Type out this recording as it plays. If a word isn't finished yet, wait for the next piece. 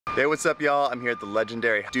Hey, what's up, y'all? I'm here at the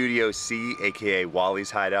legendary Studio C, aka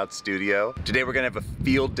Wally's Hideout Studio. Today we're gonna have a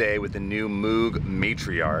field day with the new Moog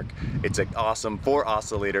Matriarch. It's an awesome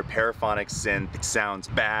 4-oscillator paraphonic synth. It sounds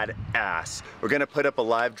badass. We're gonna put up a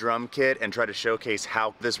live drum kit and try to showcase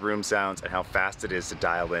how this room sounds and how fast it is to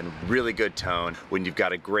dial in really good tone when you've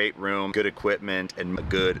got a great room, good equipment, and a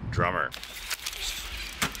good drummer.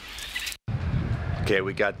 Okay,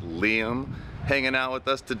 we got Liam hanging out with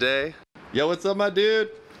us today. Yo, what's up, my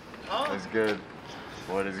dude? That's good.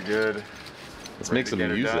 What is good? Let's make some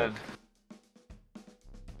music.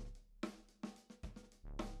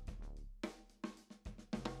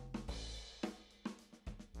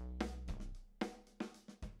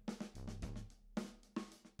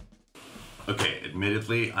 Okay,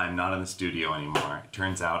 admittedly, I'm not in the studio anymore. It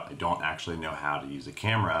turns out I don't actually know how to use a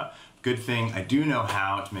camera. Good thing I do know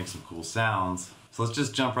how to make some cool sounds. So let's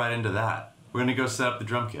just jump right into that. We're gonna go set up the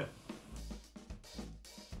drum kit.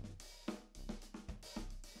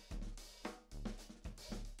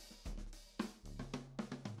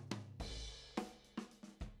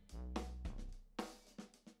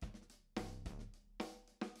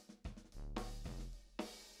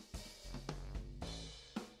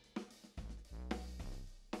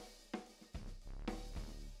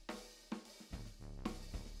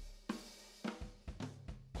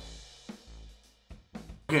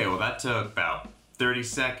 Okay, well that took about 30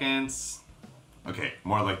 seconds. Okay,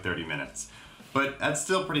 more like 30 minutes. But that's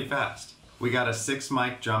still pretty fast. We got a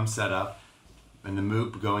 6-mic drum set up and the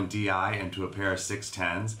Moog going DI into a pair of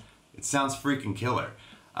 610s. It sounds freaking killer.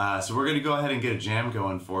 So we're gonna go ahead and get a jam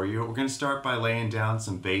going for you. We're gonna start by laying down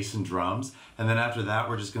some bass and drums, and then after that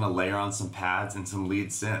we're just gonna layer on some pads and some lead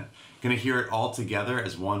synth. Gonna hear it all together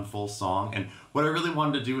as one full song. And what I really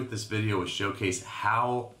wanted to do with this video was showcase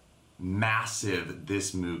how massive this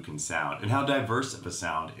Moog can sound and how diverse of a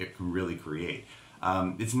sound it can really create.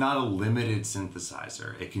 It's not a limited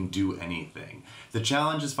synthesizer. It can do anything. The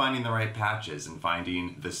challenge is finding the right patches and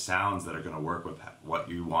finding the sounds that are going to work with what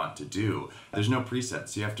you want to do. There's no presets,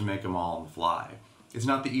 so you have to make them all on the fly. It's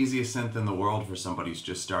not the easiest synth in the world for somebody who's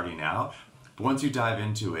just starting out, but once you dive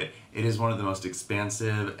into it, it is one of the most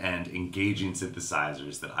expansive and engaging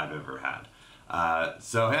synthesizers that I've ever had.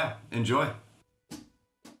 So yeah, enjoy.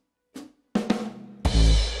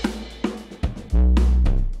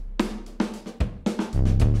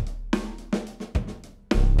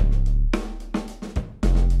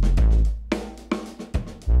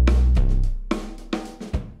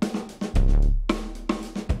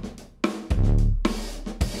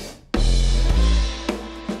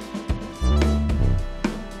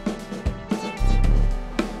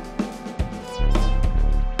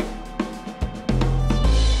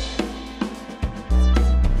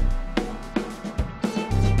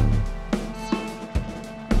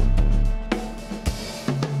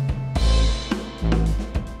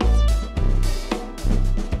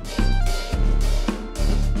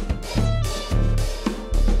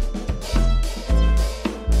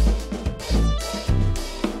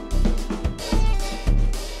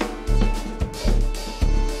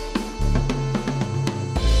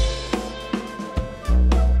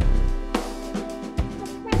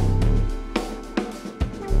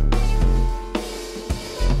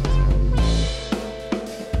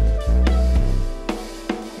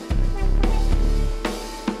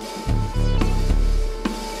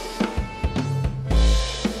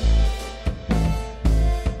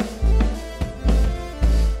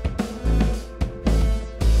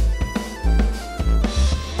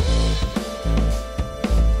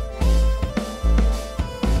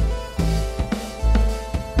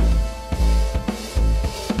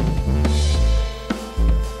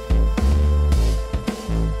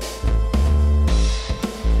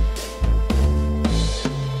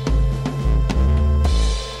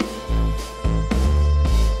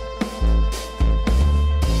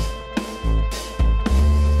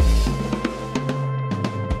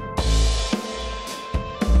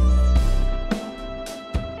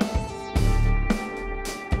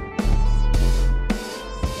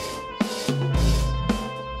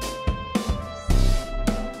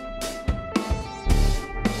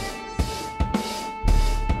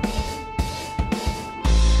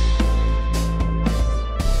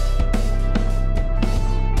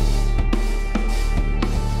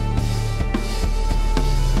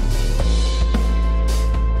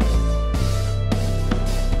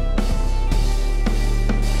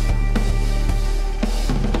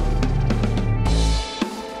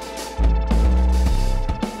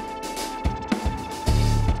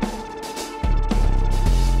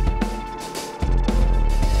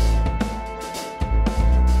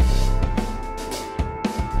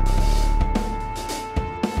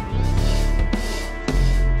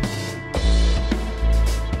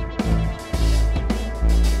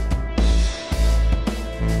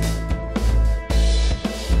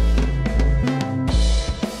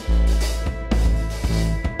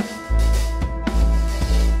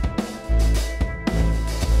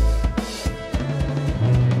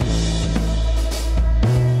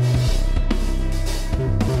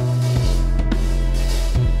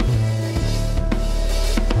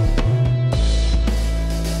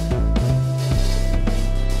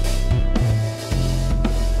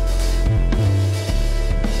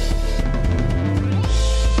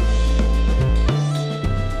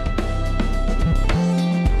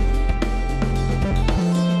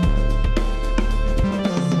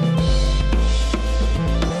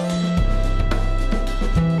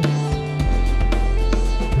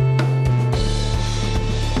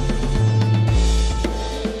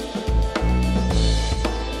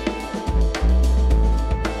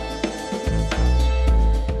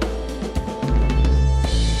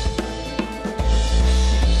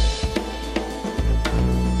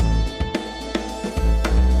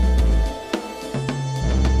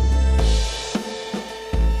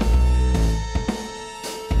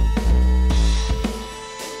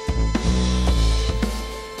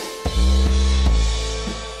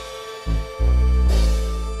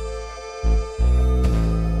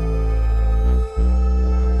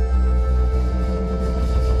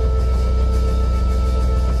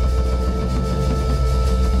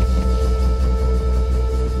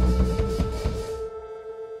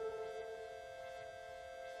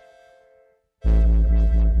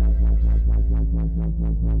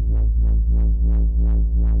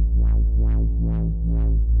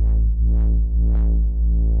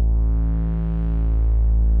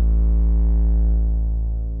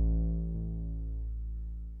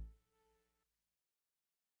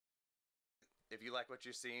 what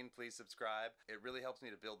you're seeing, please subscribe. It really helps me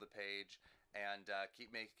to build the page and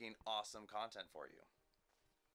keep making awesome content for you.